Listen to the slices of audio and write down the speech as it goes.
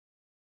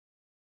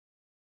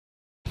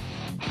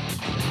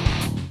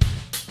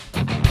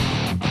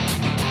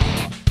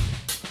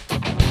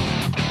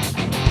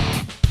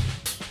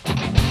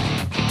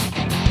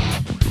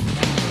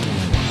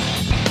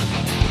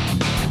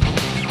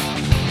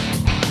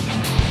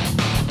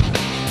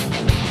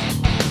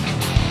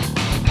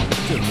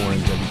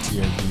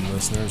WTOB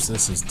listeners.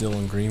 This is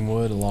Dylan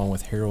Greenwood along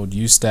with Harold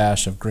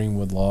Eustache of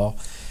Greenwood Law,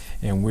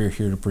 and we're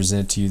here to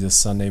present to you this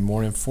Sunday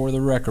morning For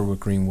the Record with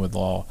Greenwood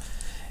Law.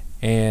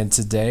 And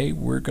today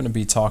we're going to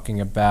be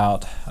talking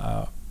about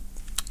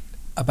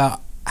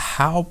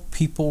how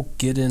people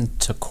get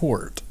into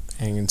court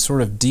and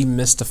sort of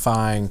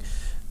demystifying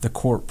the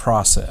court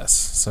process.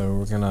 So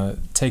we're going to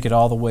take it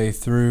all the way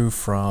through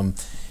from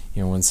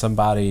when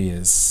somebody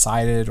is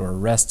cited or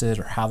arrested,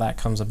 or how that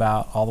comes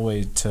about, all the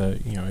way to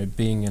it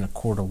being in a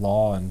court of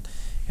law,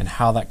 and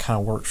how that kind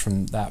of works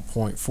from that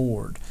point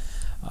forward.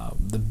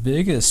 The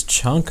biggest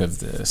chunk of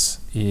this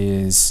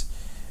is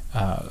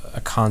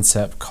a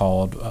concept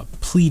called a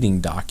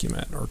pleading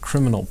document or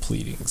criminal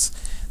pleadings.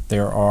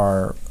 There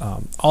are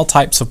all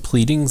types of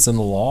pleadings in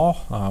the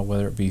law,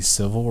 whether it be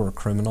civil or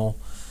criminal.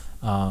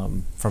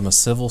 From a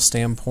civil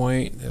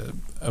standpoint,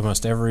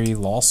 almost every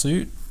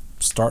lawsuit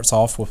starts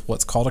off with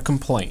what's called a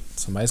complaint.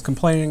 Somebody's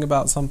complaining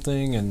about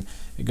something, and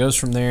it goes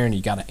from there, and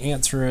you got to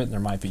answer it. And there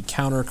might be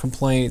counter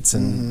complaints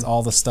and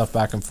all this stuff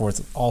back and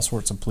forth, all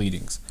sorts of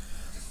pleadings.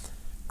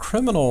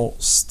 Criminal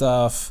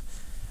stuff,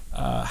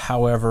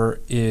 however,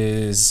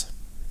 is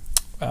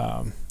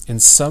in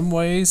some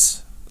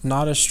ways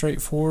not as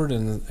straightforward,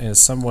 and in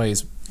some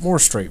ways more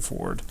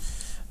straightforward.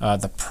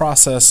 The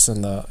process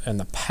and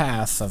the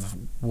path of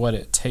what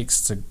it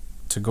takes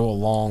to go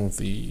along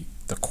the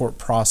court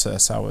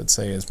process, I would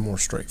say, is more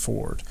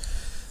straightforward.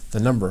 The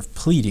number of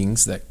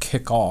pleadings that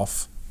kick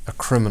off a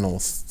criminal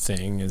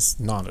thing is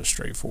not as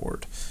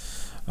straightforward.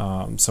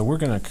 So we're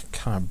going to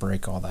kind of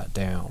break all that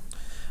down.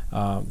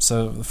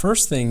 So the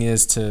first thing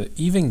is to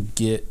even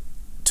get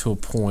to a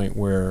point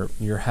where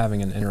you're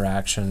having an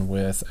interaction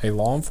with a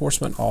law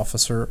enforcement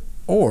officer,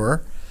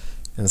 or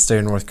in the state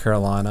of North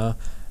Carolina,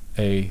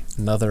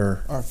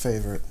 another our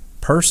favorite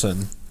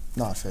person.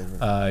 Not favorite.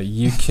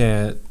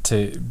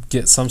 To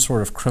get some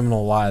sort of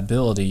criminal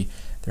liability,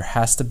 there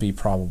has to be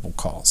probable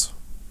cause.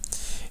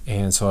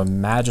 And so a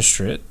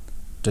magistrate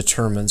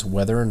determines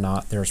whether or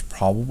not there's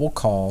probable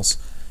cause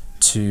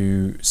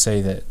to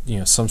say that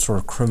some sort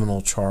of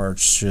criminal charge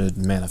should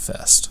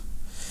manifest.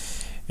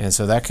 And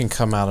so that can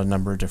come out a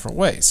number of different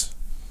ways.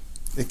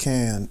 It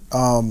can.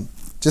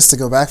 Just to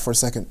go back for a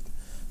second,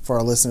 for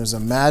our listeners, a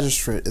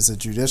magistrate is a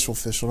judicial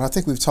official. And I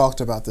think we've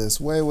talked about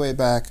this way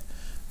back,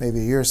 maybe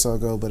a year or so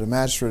ago, but a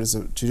magistrate is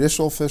a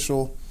judicial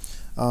official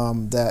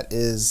that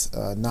is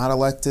not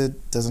elected,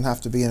 doesn't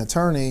have to be an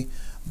attorney,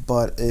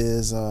 but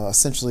is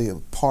essentially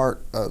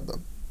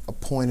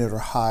appointed or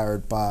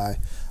hired by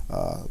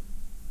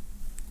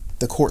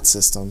the court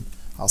system,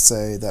 I'll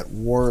say, that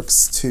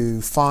works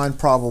to find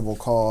probable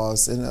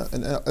cause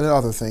and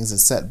other things, and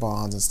set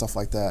bonds and stuff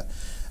like that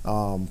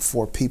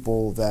for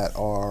people that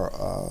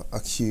are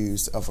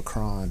accused of a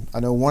crime. I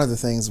know one of the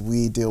things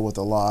we deal with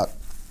a lot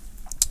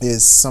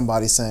is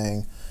somebody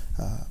saying,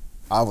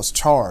 I was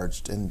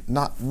charged, and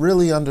not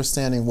really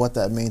understanding what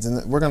that means.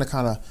 And we're going to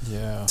kind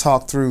of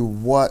talk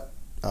through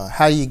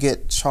how you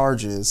get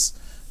charges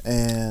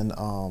and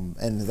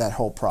that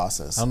whole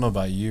process. I don't know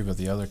about you, but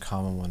the other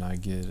common one I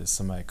get is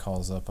somebody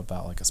calls up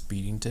about like a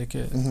speeding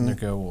ticket, and they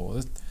go,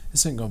 well,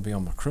 this ain't going to be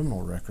on my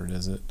criminal record,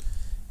 is it?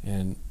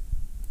 And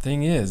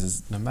thing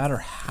is no matter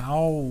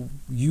how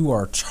you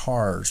are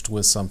charged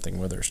with something,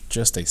 whether it's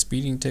just a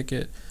speeding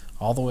ticket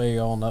all the way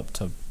on up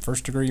to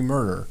first-degree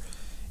murder,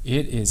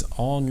 it is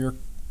on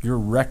your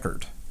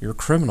record, your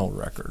criminal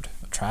record.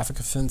 Traffic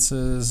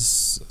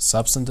offenses,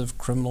 substantive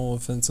criminal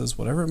offenses,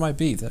 whatever it might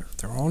be, they're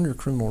on your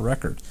criminal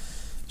record.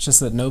 It's just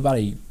that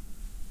nobody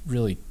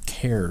really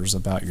cares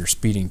about your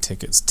speeding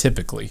tickets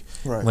typically,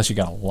 unless you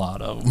got a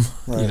lot of them.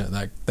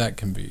 Right. That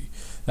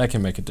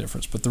can make a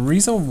difference. But the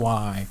reason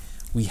why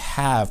we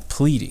have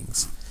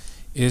pleadings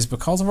is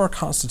because of our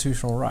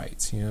constitutional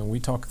rights.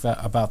 We talk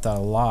about that a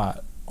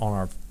lot on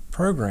our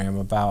program,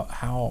 about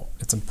how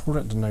it's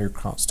important to know your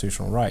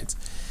constitutional rights.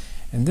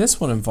 And this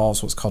one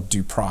involves what's called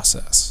due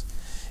process.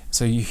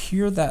 So you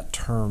hear that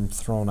term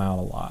thrown out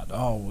a lot.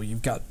 Oh, well,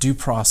 you've got due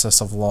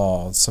process of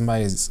law.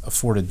 Somebody's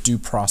afforded due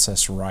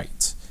process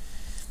rights.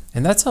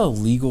 And that's a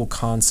legal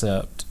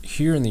concept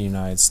here in the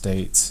United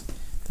States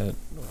that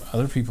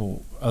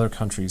other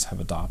countries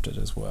have adopted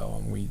as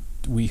well. And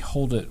we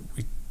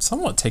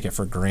somewhat take it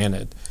for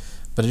granted,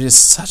 but it is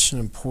such an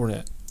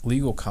important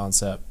legal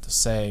concept to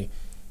say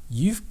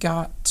you've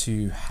got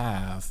to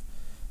have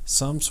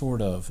some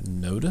sort of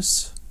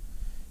notice.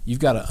 You've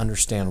got to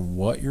understand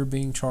what you're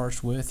being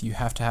charged with. You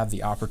have to have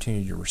the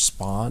opportunity to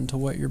respond to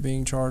what you're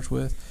being charged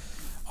with.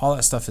 All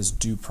that stuff is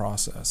due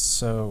process.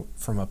 So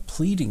from a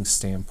pleading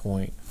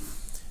standpoint,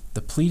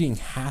 the pleading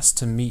has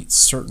to meet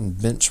certain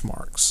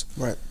benchmarks.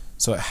 Right.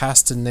 So it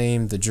has to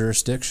name the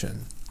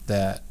jurisdiction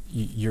that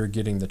you're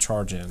getting the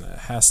charge in. It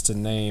has to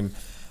name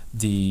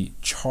the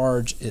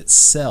charge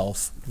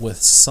itself with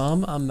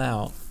some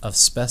amount of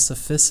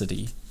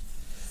specificity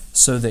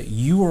so that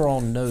you are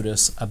on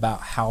notice about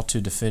how to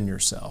defend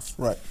yourself.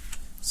 Right.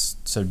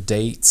 So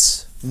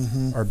dates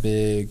are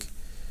big,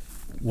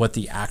 what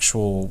the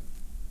actual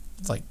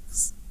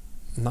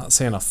I'm not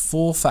saying a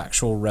full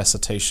factual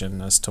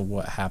recitation as to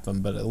what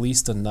happened, but at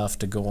least enough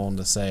to go on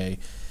to say,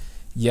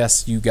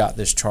 yes, you got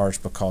this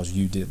charge because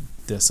you did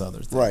this other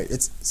thing. Right.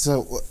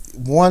 So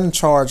one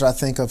charge I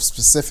think of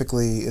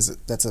specifically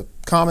that's a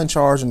common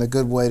charge, and a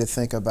good way to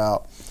think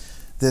about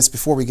this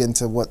before we get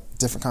into what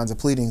different kinds of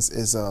pleadings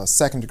is a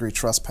second-degree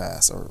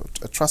trespass or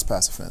a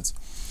trespass offense.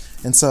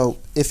 And so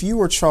if you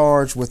were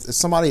charged with, if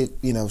somebody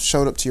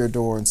showed up to your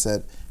door and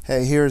said,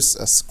 hey, here's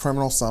a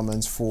criminal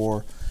summons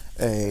for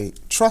a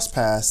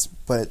trespass,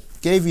 but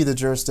it gave you the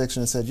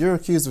jurisdiction and said you're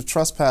accused of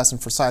trespassing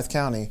for Forsyth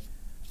County,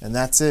 and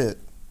that's it.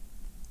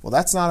 Well,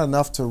 that's not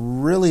enough to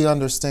really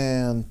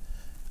understand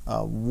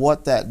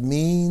what that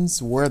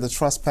means, where the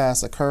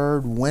trespass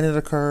occurred, when it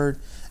occurred,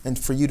 and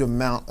for you to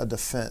mount a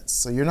defense.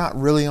 So you're not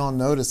really on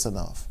notice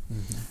enough.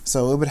 Mm-hmm.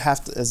 So it would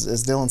have to,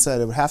 as Dylan said,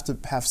 it would have to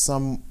have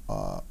some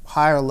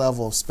higher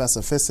level of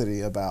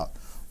specificity about,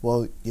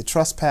 well, you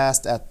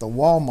trespassed at the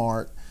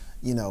Walmart,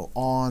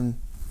 on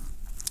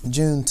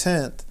June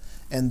 10th,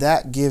 and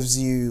that gives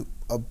you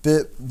a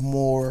bit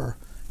more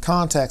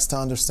context to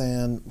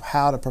understand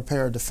how to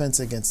prepare a defense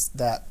against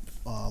that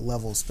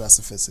level of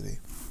specificity.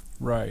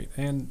 Right,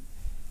 and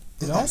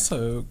it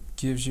also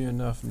gives you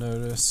enough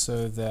notice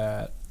so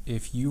that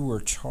if you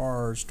were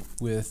charged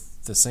with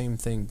the same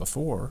thing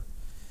before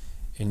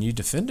and you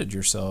defended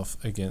yourself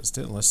against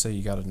it, let's say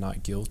you got a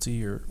not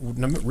guilty, or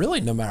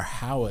really no matter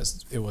how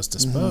it was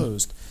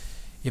disposed,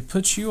 mm-hmm. it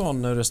puts you on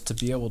notice to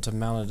be able to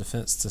mount a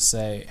defense to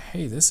say,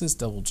 hey, this is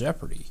double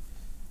jeopardy.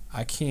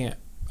 I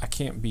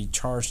can't be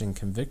charged and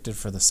convicted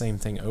for the same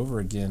thing over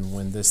again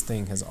when this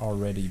thing has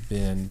already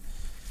been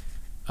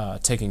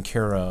taken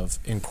care of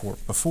in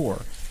court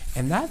before.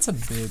 And that's a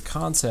big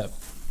concept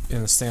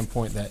in the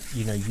standpoint that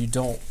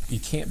you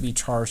can't be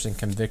charged and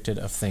convicted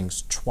of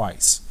things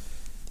twice.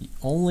 The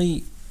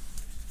only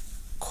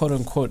quote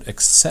unquote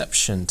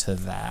exception to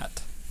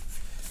that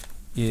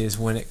is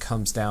when it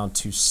comes down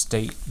to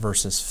state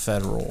versus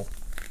federal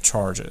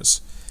charges.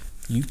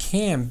 You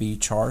can be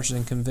charged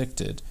and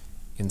convicted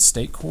in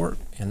state court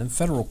and in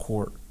federal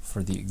court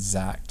for the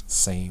exact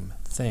same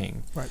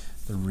thing. Right.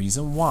 The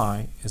reason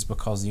why is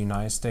because in the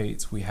United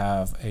States we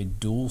have a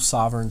dual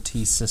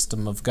sovereignty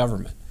system of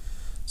government.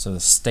 So the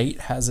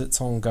state has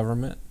its own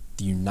government,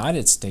 the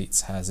United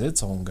States has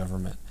its own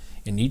government,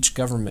 and each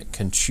government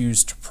can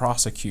choose to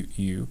prosecute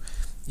you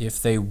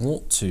if they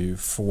want to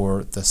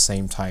for the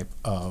same type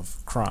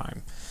of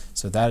crime.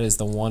 So that is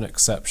the one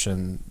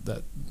exception,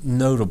 that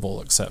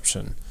notable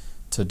exception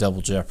to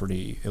double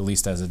jeopardy, at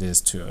least as it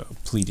is to a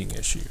pleading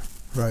issue.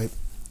 Right.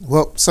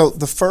 Well, so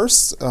the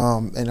first,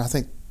 and I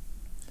think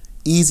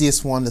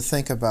easiest one to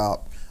think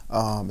about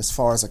as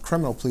far as a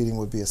criminal pleading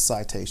would be a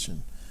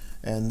citation.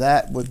 And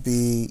that would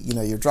be,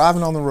 you're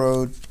driving on the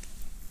road,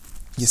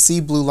 you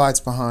see blue lights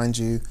behind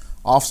you,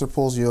 officer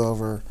pulls you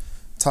over,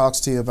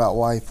 talks to you about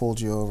why he pulled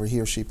you over, he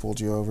or she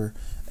pulled you over,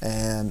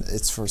 and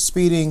it's for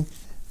speeding,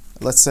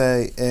 let's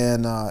say,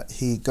 and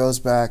he goes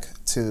back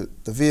to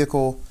the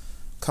vehicle,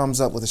 comes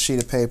up with a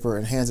sheet of paper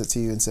and hands it to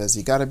you and says,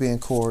 you got to be in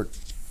court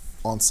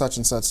on such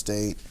and such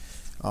date,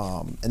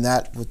 and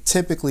that would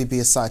typically be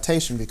a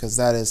citation because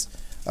that is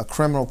a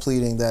criminal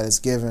pleading that is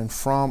given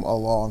from a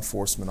law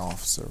enforcement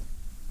officer.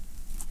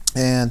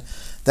 And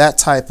that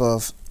type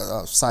of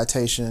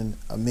citation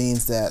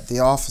means that the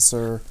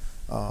officer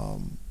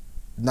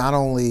not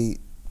only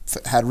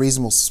had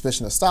reasonable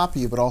suspicion to stop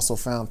you, but also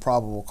found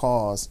probable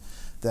cause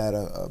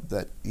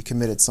that you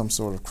committed some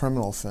sort of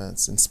criminal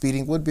offense. And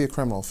speeding would be a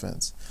criminal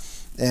offense.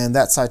 And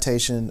that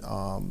citation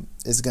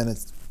is going to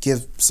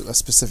give a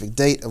specific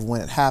date of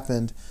when it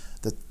happened.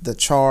 The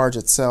charge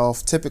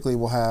itself typically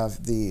will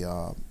have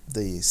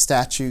the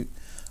statute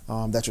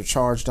that you're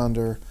charged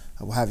under.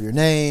 We'll have your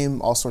name,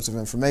 all sorts of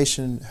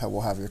information.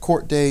 We'll have your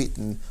court date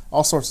and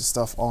all sorts of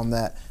stuff on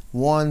that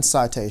one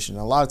citation.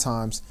 A lot of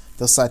times,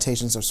 those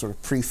citations are sort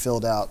of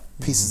pre-filled out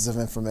pieces of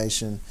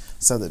information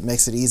so that it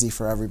makes it easy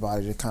for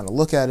everybody to kind of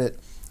look at it,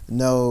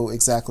 know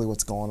exactly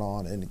what's going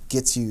on, and it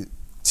gets you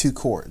to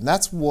court. And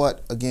that's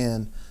what,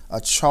 again, a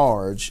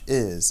charge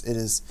is. It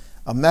is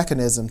a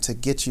mechanism to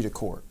get you to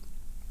court.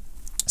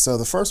 So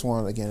the first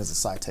one, again, is a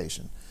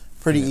citation.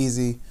 Pretty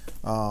easy,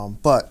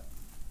 but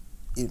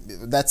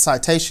that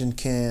citation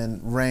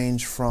can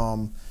range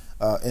from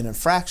an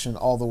infraction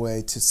all the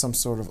way to some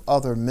sort of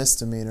other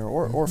misdemeanor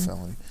or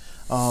felony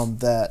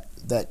that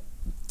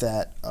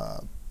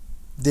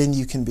then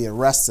you can be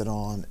arrested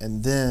on.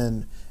 And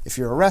then if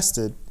you're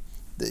arrested,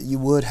 you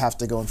would have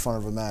to go in front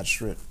of a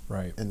magistrate.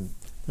 Right. And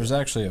there's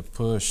actually a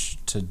push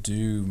to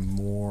do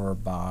more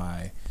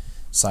by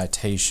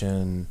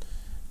citation,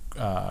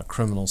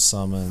 criminal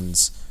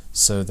summons,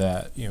 so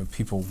that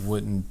people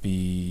wouldn't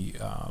be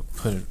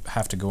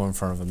have to go in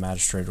front of a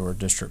magistrate or a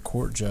district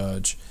court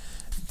judge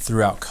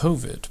throughout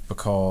COVID,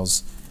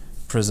 because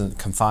prison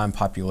confined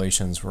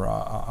populations were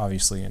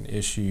obviously an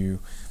issue,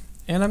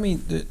 and I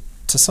mean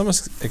to some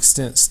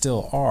extent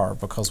still are,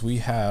 because we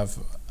have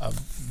a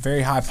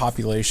very high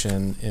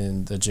population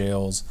in the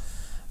jails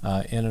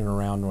in and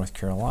around North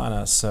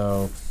Carolina.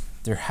 So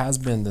there has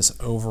been this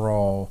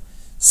overall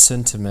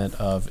sentiment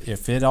of,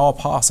 if at all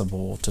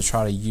possible, to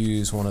try to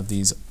use one of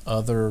these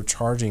other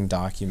charging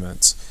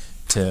documents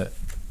to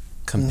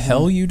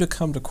compel you to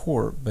come to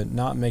court, but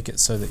not make it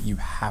so that you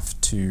have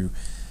to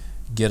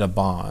get a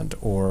bond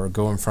or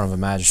go in front of a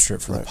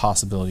magistrate for the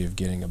possibility of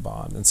getting a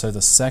bond. And so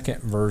the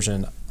second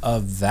version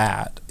of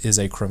that is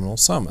a criminal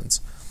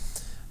summons.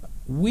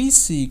 We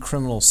see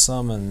criminal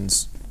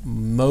summons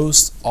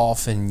most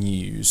often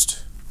used,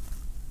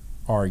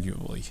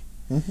 arguably,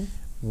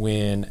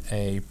 when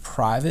a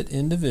private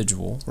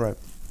individual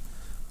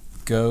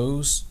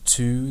goes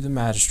to the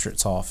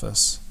magistrate's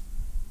office,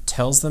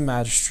 tells the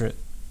magistrate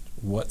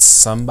what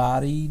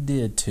somebody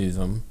did to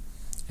them,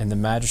 and the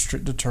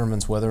magistrate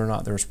determines whether or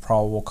not there's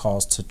probable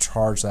cause to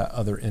charge that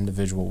other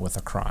individual with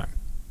a crime.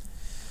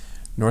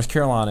 North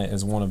Carolina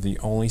is one of the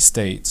only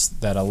states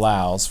that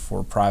allows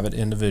for private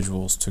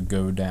individuals to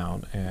go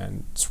down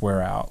and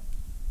swear out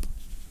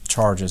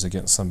charges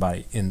against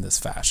somebody in this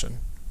fashion.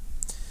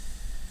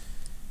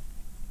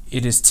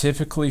 It is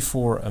typically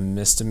for a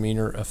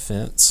misdemeanor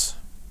offense,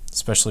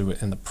 especially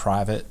in the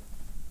private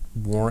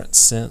warrant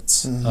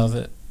sense of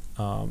it.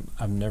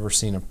 I've never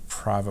seen a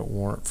private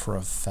warrant for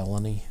a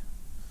felony.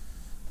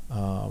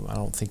 I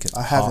don't think it's.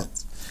 I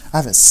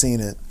haven't seen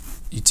it.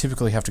 You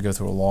typically have to go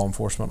through a law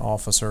enforcement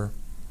officer.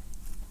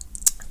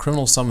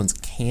 Criminal summons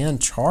can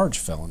charge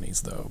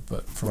felonies, though,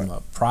 but from a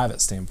private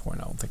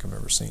standpoint, I don't think I've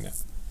ever seen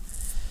it.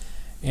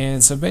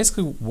 And so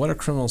basically what a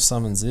criminal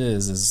summons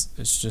is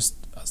it's just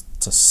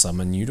to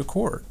summon you to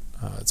court.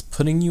 It's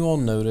putting you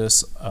on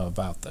notice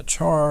about the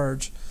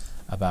charge,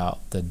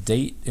 about the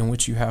date in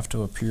which you have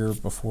to appear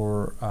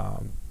before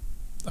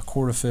a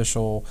court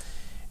official,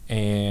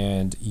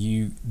 and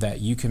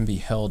that you can be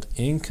held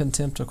in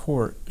contempt of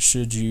court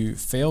should you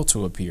fail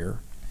to appear.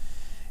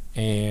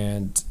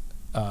 And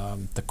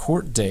the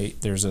court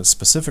date, there's a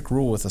specific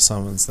rule with a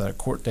summons that a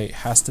court date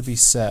has to be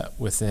set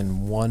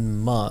within 1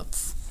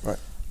 month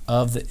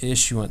of the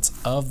issuance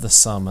of the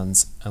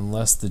summons,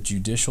 unless the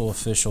judicial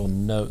official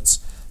notes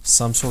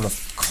some sort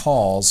of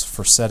cause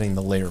for setting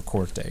the later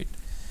court date.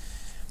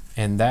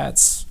 And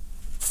that's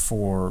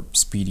for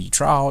speedy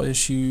trial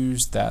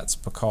issues. That's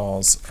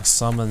because a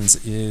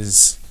summons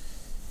it's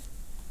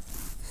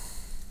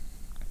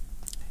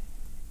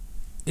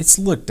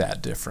looked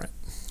at different.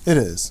 It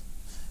is.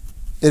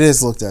 It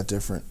is looked at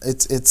different.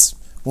 It's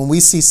when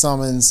we see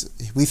summons,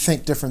 we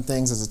think different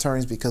things as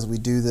attorneys because we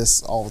do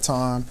this all the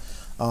time.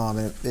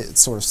 And it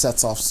sort of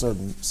sets off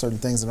certain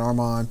things in our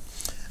mind.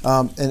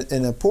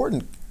 An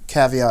important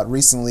caveat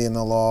recently in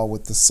the law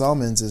with the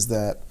summons is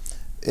that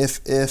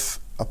if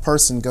a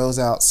person goes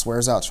out,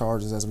 swears out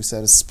charges, as we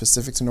said, is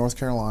specific to North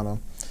Carolina,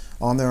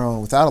 on their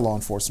own without a law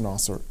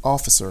enforcement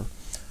officer,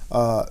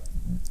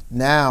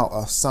 now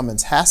a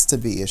summons has to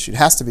be issued,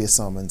 has to be a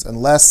summons,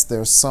 unless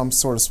there's some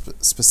sort of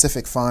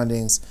specific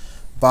findings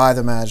by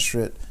the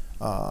magistrate.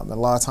 And a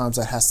lot of times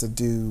that has to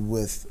do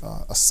with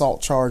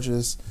assault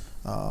charges,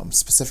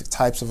 specific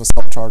types of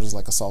assault charges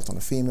like assault on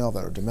a female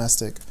that are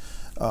domestic.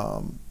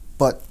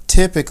 But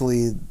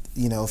typically,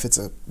 if it's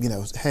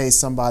hey,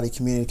 somebody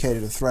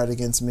communicated a threat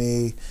against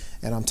me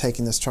and I'm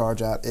taking this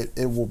charge out,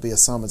 it will be a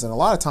summons. And a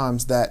lot of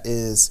times that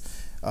is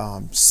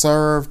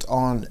served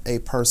on a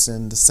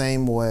person the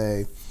same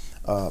way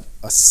a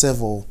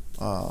civil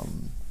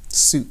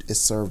suit is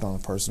served on a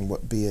person,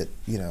 be it,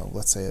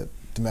 let's say a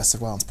domestic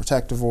violence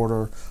protective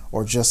order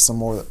or just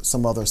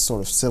some other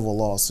sort of civil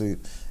lawsuit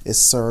is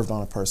served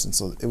on a person.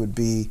 So it would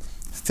be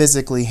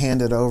physically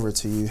handed over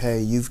to you. Hey,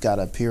 you've got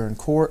to appear in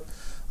court.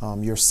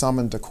 You're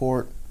summoned to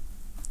court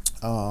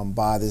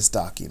by this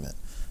document.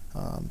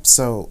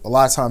 So a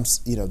lot of times,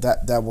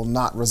 that will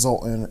not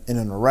result in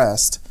an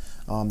arrest.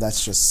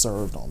 That's just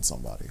served on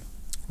somebody.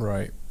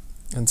 Right.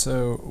 And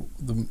so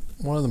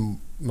one of the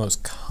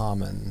most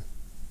common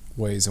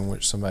ways in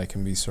which somebody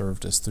can be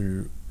served is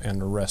through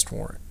an arrest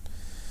warrant.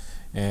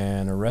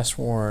 An arrest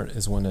warrant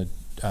is when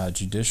a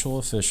judicial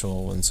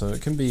official, and so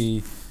it can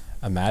be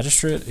a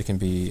magistrate, it can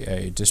be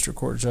a district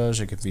court judge,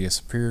 it could be a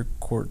superior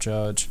court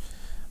judge.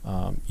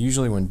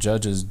 Usually when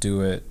judges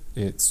do it,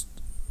 it's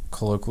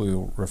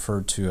colloquially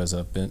referred to as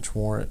a bench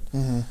warrant,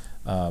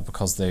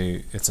 because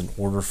it's an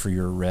order for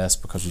your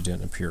arrest because you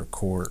didn't appear in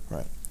court,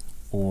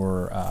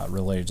 or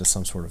related to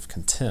some sort of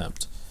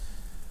contempt.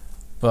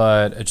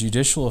 But a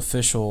judicial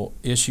official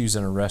issues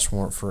an arrest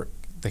warrant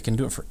they can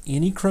do it for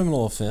any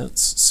criminal offense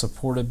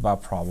supported by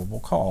probable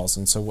cause.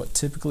 And so what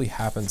typically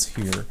happens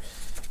here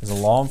is a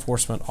law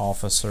enforcement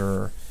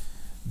officer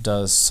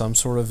does some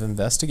sort of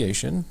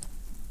investigation.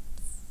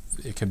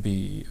 It could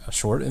be a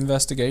short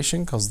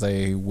investigation because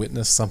they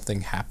witnessed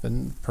something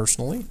happen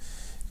personally.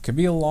 It could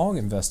be a long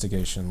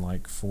investigation,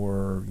 like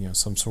for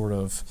some sort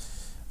of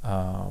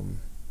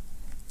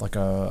like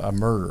a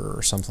murder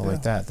or something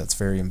like that that's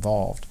very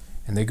involved.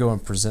 And they go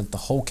and present the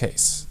whole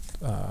case,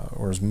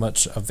 or as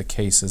much of the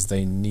case as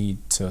they need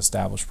to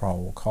establish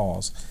probable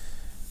cause,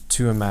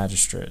 to a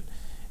magistrate.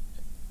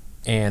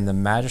 And the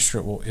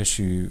magistrate will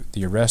issue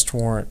the arrest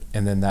warrant,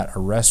 and then that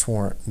arrest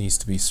warrant needs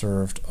to be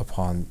served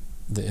upon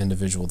the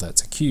individual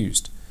that's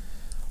accused.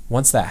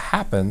 Once that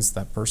happens,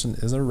 that person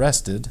is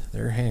arrested,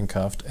 they're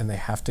handcuffed, and they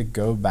have to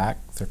go back,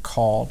 they're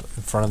called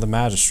in front of the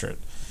magistrate.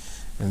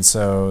 And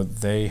so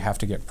they have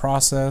to get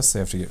processed, they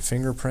have to get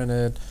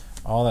fingerprinted,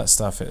 all that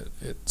stuff. It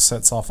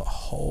sets off a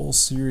whole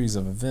series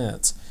of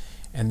events.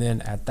 And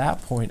then at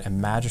that point, a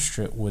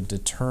magistrate would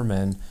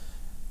determine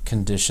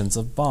conditions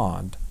of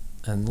bond,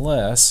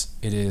 unless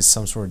it is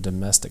some sort of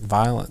domestic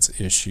violence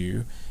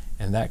issue.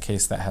 In that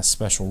case, that has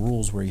special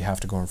rules where you have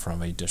to go in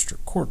front of a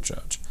district court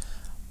judge.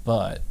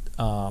 But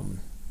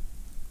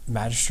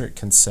magistrate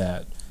can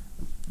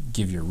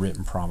give you a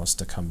written promise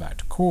to come back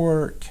to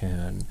court,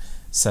 can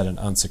set an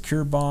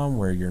unsecured bond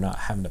where you're not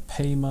having to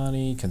pay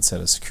money, can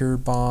set a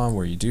secured bond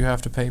where you do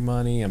have to pay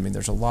money. I mean,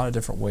 there's a lot of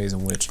different ways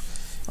in which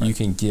you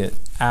can get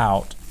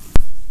out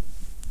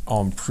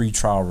on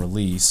pretrial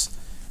release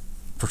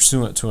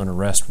pursuant to an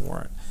arrest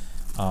warrant.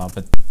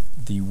 But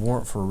the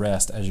warrant for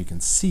arrest, as you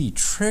can see,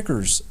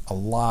 triggers a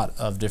lot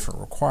of different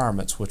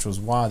requirements, which was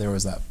why there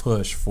was that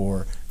push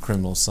for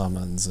criminal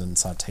summons and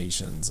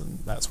citations and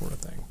that sort of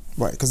thing.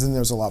 Right, because then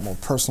there's a lot more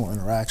personal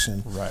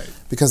interaction. Right.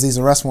 Because these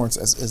arrest warrants,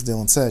 as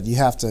Dylan said, you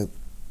have to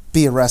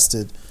be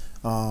arrested.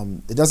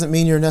 It doesn't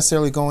mean you're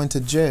necessarily going to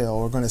jail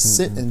or going to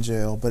sit in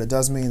jail, but it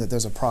does mean that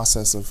there's a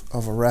process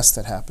of arrest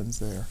that happens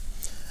there.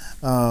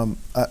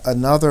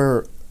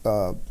 Another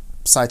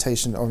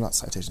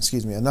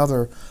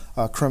another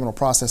criminal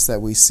process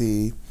that we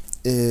see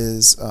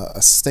is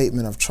a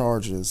statement of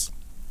charges.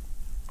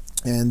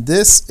 And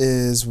this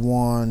is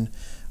one,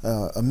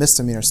 a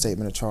misdemeanor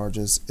statement of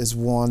charges is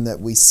one that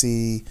we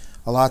see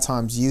a lot of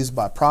times used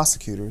by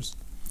prosecutors,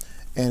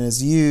 and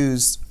is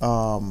used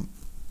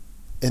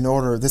in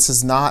order, this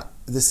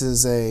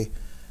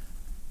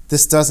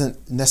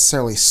doesn't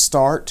necessarily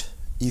start.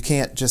 You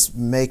can't just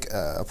make,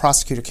 a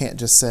prosecutor can't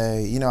just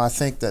say, you know, I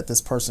think that this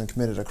person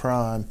committed a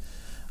crime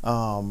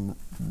out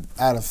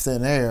of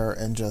thin air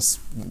and just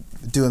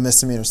do a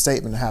misdemeanor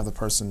statement and have the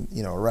person,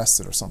 you know,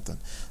 arrested or something.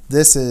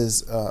 This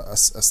is a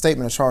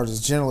statement of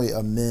charges generally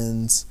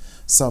amends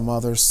some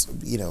others,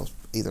 you know,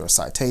 either a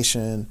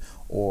citation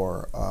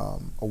or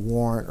a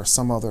warrant or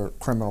some other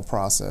criminal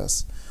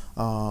process.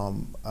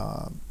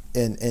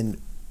 And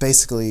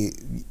basically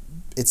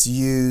it's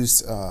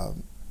used,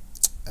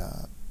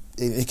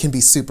 it can be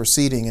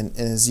superseding and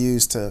is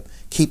used to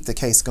keep the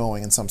case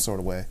going in some sort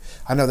of way.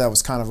 I know that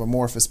was kind of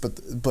amorphous, but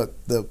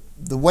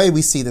the way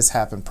we see this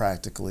happen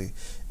practically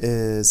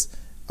is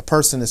a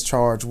person is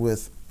charged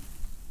with,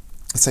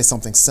 let's say,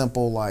 something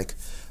simple like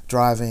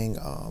driving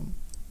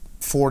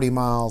 40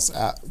 miles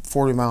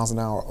an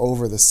hour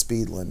over the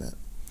speed limit,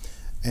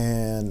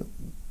 and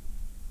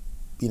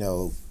you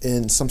know,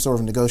 in some sort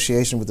of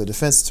negotiation with the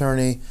defense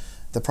attorney,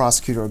 the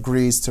prosecutor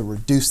agrees to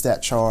reduce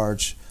that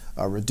charge,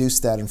 reduce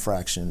that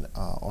infraction,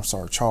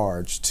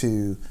 charge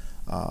to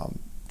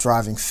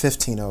driving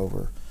 15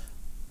 over.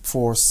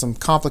 For some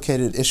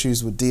complicated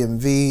issues with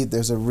DMV,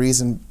 there's a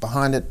reason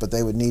behind it, but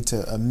they would need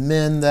to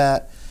amend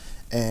that,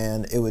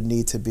 and it would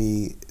need to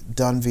be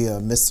done via a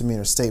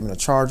misdemeanor statement of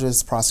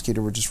charges. The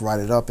prosecutor would just write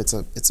it up. It's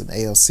an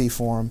AOC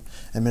form,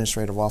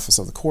 Administrative Office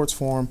of the Courts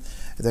form.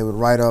 They would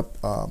write up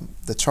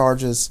the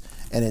charges,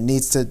 and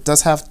it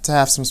does have to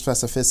have some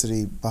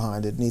specificity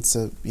behind it. It needs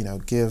to, you know,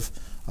 give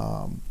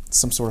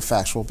some sort of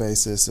factual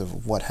basis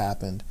of what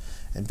happened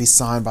and be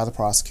signed by the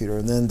prosecutor,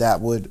 and then that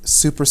would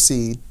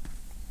supersede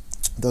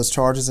those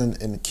charges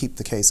and keep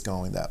the case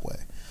going that way.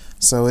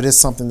 So it is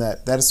something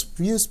that is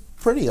used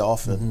pretty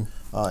often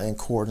in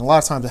court, and a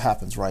lot of times it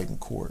happens right in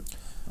court.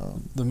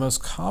 The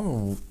most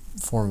common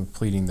form of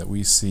pleading that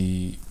we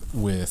see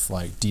with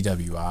like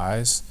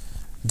DWIs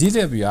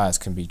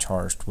can be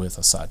charged with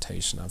a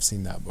citation. I've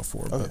seen that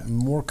before, but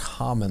more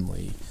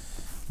commonly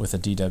with a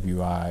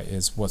DWI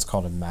is what's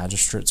called a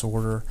magistrate's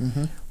order,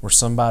 where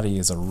somebody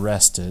is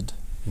arrested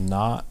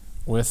not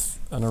with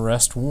an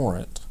arrest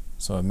warrant.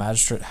 So a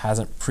magistrate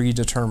hasn't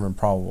predetermined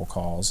probable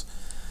cause.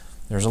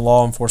 There's a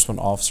law enforcement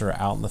officer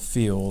out in the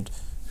field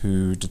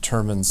who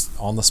determines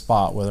on the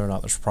spot whether or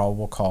not there's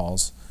probable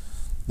cause.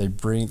 They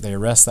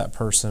arrest that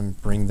person,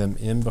 bring them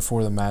in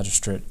before the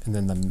magistrate, and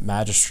then the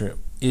magistrate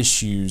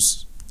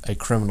issues a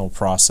criminal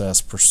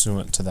process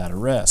pursuant to that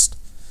arrest.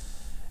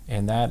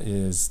 And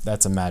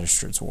that's a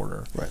magistrate's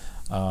order. Right.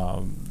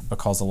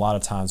 Because a lot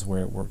of times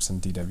where it works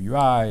in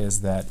DWI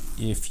is that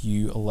if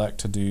you elect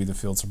to do the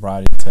field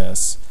sobriety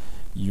tests,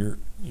 you're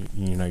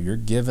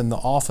giving the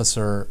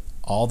officer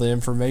all the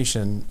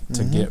information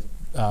to get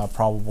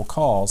probable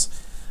cause,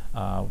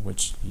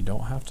 which you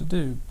don't have to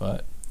do.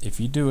 But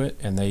if you do it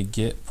and they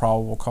get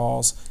probable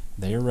cause,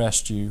 they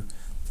arrest you.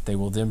 They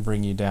will then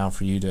bring you down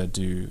for you to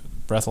do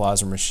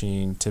breathalyzer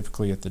machine,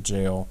 typically at the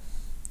jail.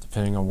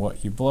 Depending on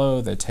what you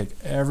blow, they take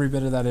every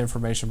bit of that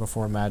information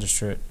before a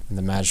magistrate, and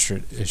the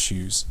magistrate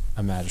issues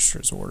a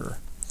magistrate's order.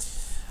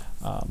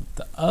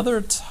 The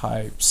other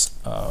types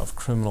of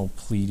criminal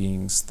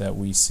pleadings that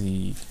we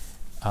see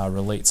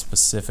relate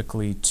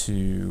specifically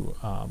to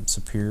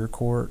Superior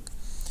Court,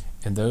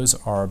 and those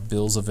are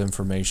bills of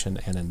information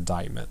and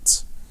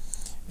indictments.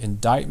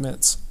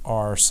 Indictments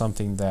are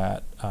something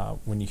that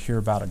when you hear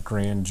about a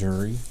grand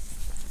jury,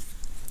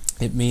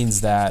 It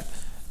means that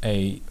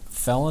a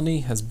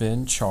felony has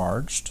been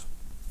charged.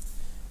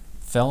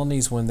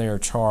 Felonies, when they are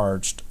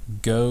charged,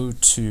 go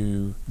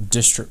to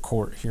district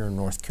court here in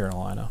North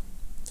Carolina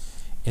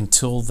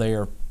until they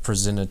are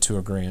presented to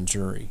a grand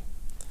jury.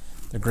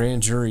 The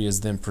grand jury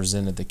is then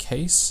presented the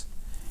case,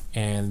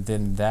 and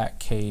then that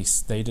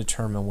case, they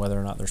determine whether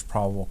or not there's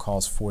probable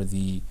cause for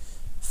the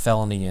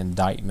felony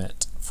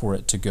indictment for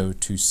it to go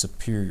to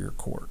superior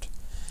court.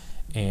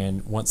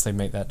 And once they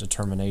make that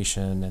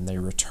determination and they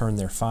return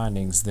their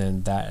findings,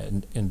 then that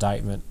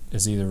indictment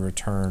is either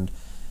returned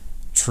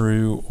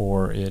true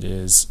or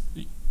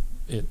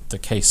the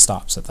case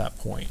stops at that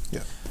point.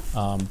 Yeah.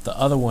 The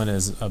other one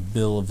is a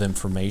bill of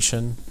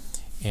information,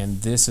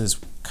 and this is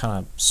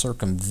kind of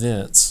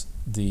circumvents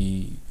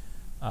the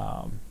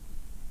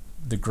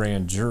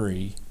grand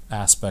jury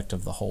aspect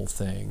of the whole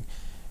thing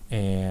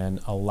and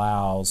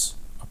allows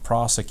a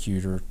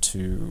prosecutor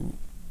to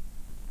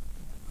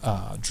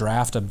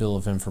draft a bill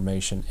of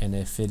information, and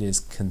if it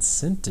is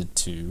consented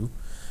to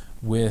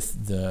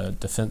with the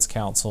defense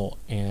counsel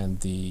and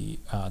the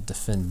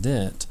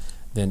defendant,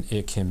 then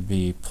it can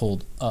be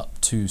pulled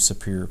up to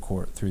superior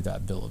court through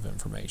that bill of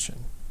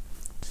information.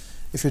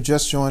 If you're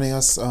just joining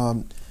us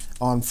on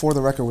For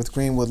the Record with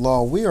Greenwood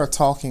Law, we are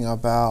talking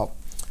about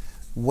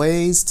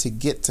ways to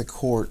get to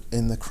court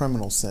in the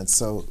criminal sense.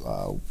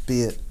 So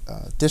be it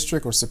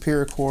district or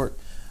superior court,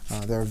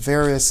 there are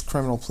various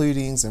criminal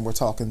pleadings, and we're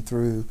talking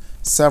through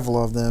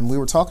several of them. We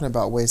were talking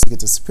about ways to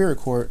get to superior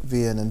court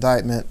via an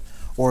indictment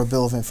or a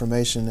bill of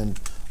information, and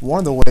one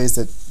of the ways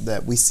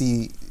that we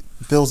see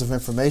bills of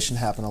information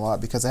happen a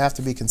lot, because they have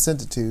to be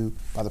consented to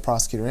by the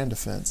prosecutor and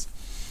defense.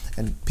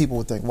 And people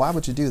would think, why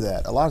would you do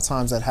that? A lot of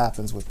times that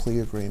happens with plea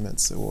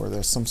agreements, or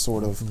there's some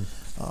sort of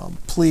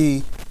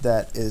plea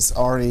that is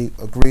already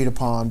agreed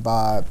upon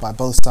by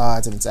both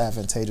sides, and it's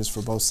advantageous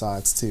for both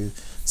sides to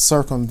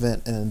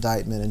circumvent an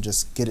indictment and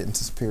just get it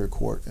into superior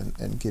court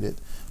and get it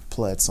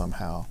pled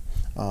somehow.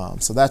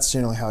 So that's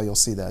generally how you'll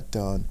see that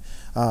done.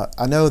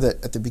 I know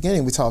that at the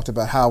beginning we talked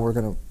about how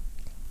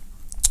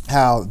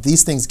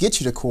these things get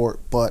you to court,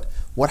 but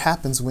what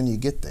happens when you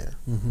get there?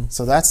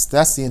 So that's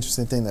the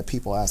interesting thing that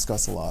people ask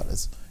us a lot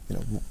is,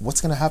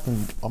 what's going to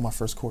happen on my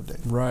first court date?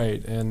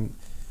 Right, and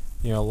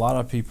a lot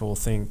of people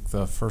think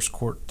the first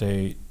court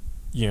date,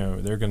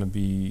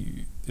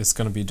 it's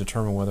going to be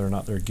determined whether or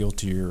not they're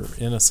guilty or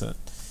innocent.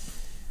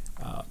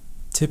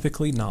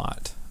 Typically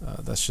not.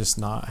 That's just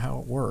not how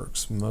it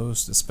works.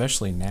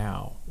 Especially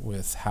now,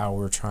 with how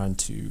we're trying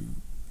to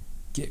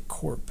get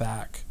court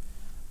back.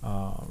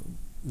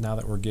 Now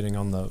that we're getting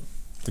on the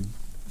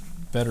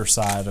better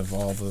side of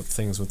all the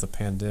things with the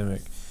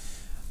pandemic,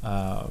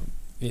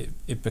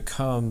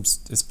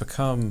 it's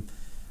become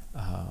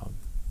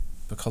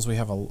because we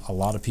have a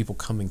lot of people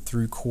coming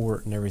through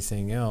court and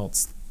everything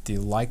else, the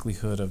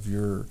likelihood of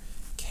your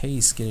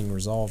case getting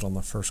resolved on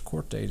the first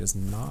court date is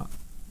not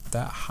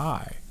that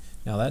high.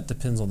 Now that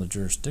depends on the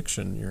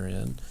jurisdiction you're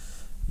in.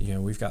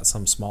 We've got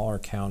some smaller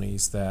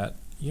counties that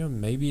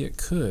maybe it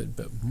could,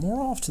 but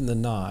more often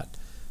than not,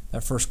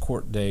 that first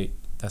court date,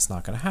 that's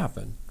not going to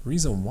happen. The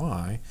reason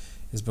why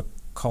is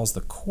because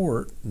the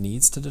court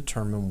needs to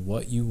determine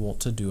what you want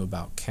to do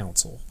about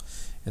counsel.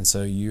 And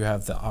so you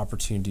have the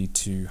opportunity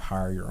to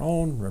hire your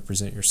own,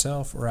 represent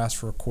yourself, or ask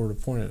for a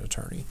court-appointed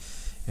attorney.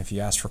 If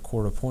you ask for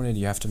court-appointed,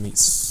 you have to meet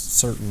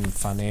certain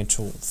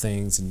financial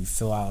things, and you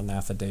fill out an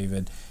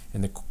affidavit,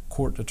 and the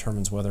court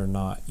determines whether or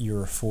not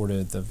you're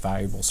afforded the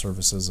valuable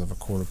services of a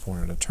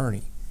court-appointed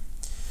attorney.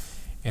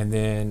 And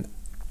then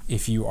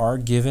if you are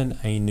given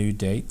a new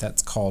date,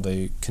 that's called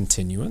a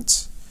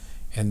continuance.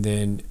 And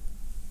then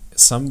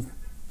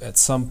at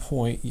some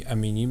point,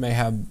 you may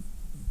have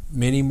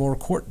many more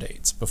court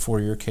dates before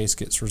your case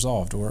gets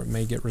resolved, or it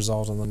may get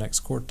resolved on the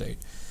next court date.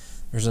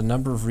 There's a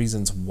number of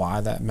reasons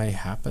why that may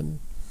happen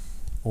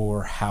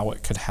or how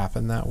it could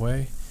happen that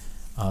way.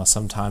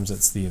 Sometimes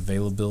it's the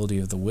availability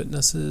of the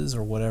witnesses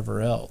or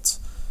whatever else.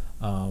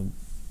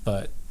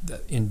 But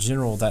in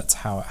general, that's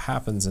how it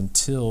happens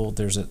until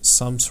there's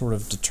some sort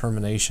of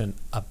determination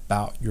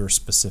about your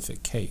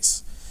specific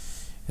case.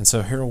 And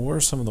so, Harold, what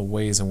are some of the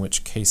ways in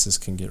which cases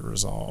can get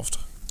resolved?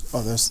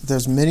 Oh,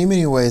 there's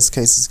many ways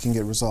cases can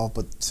get resolved,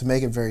 but to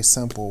make it very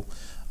simple,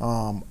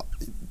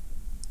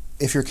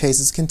 if your case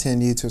is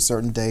continued to a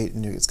certain date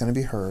and it's going to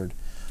be heard,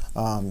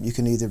 you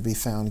can either be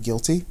found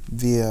guilty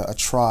via a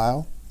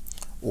trial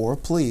or a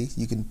plea.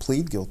 You can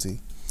plead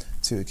guilty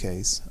to a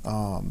case.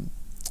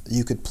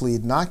 You could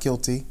plead not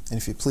guilty, and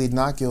if you plead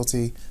not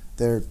guilty,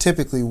 there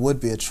typically would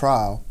be a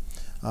trial,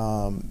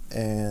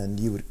 and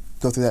you would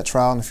go through that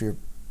trial, and if you're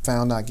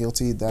found not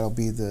guilty, that'll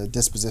be the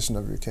disposition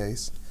of your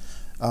case.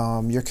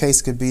 Your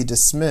case could be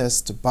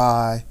dismissed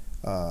by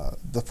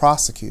the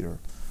prosecutor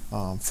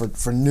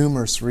for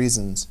numerous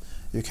reasons.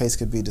 Your case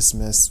could be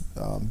dismissed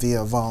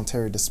via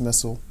voluntary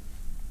dismissal.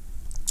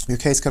 Your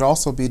case could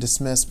also be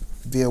dismissed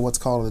via what's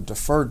called a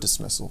deferred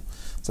dismissal.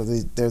 So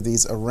there are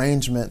these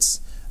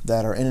arrangements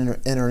that are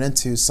entered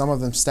into, some of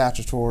them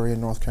statutory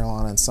in North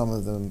Carolina and some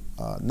of them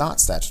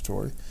not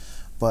statutory.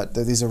 But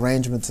these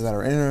arrangements that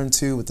are entered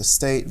into with the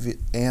state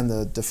and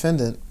the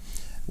defendant,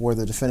 where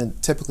the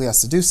defendant typically has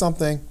to do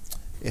something.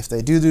 If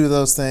they do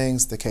those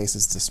things, the case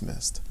is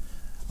dismissed.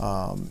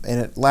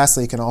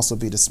 Lastly, it can also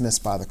be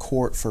dismissed by the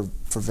court for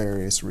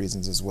various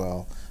reasons as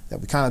well that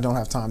we kind of don't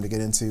have time to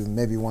get into.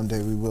 Maybe one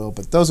day we will,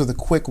 but those are the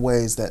quick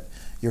ways that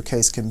your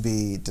case can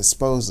be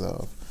disposed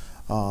of.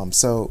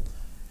 So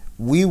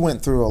we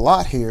went through a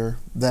lot here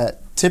that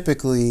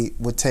typically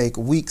would take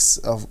weeks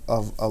of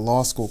a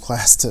law school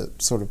class to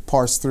sort of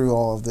parse through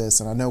all of this,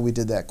 and I know we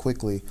did that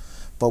quickly,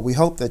 but we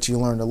hope that you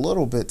learned a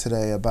little bit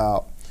today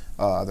about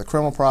the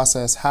criminal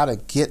process, how to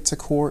get to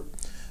court,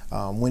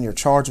 when you're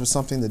charged with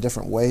something, the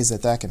different ways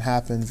that can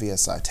happen via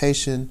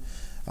citation,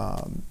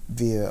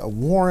 via a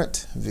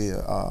warrant, via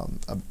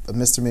a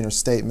misdemeanor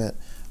statement,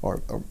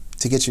 or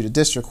to get you to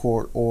district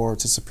court or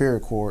to superior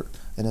court,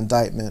 an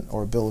indictment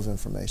or a bill of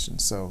information.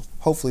 So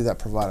hopefully that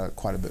provided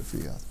quite a bit for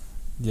you.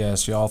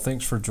 Yes, y'all,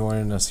 thanks for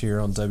joining us here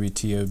on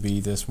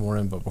WTOB this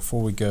morning. But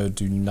before we go,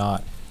 do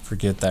not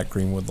forget that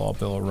Greenwood Law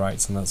Bill of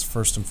Rights. And that's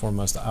first and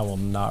foremost, I will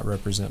not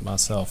represent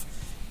myself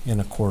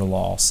in a court of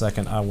law.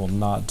 Second, I will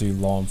not do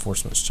law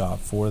enforcement's job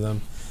for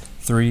them.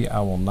 3, I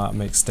will not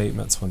make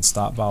statements when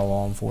stopped by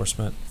law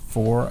enforcement.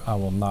 4, I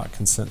will not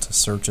consent to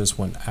searches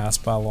when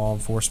asked by law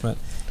enforcement.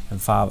 And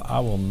 5,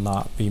 I will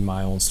not be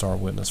my own star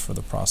witness for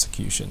the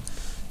prosecution.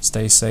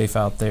 Stay safe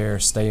out there.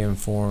 Stay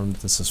informed.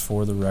 This is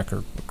For the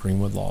Record with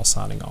Greenwood Law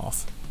signing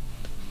off.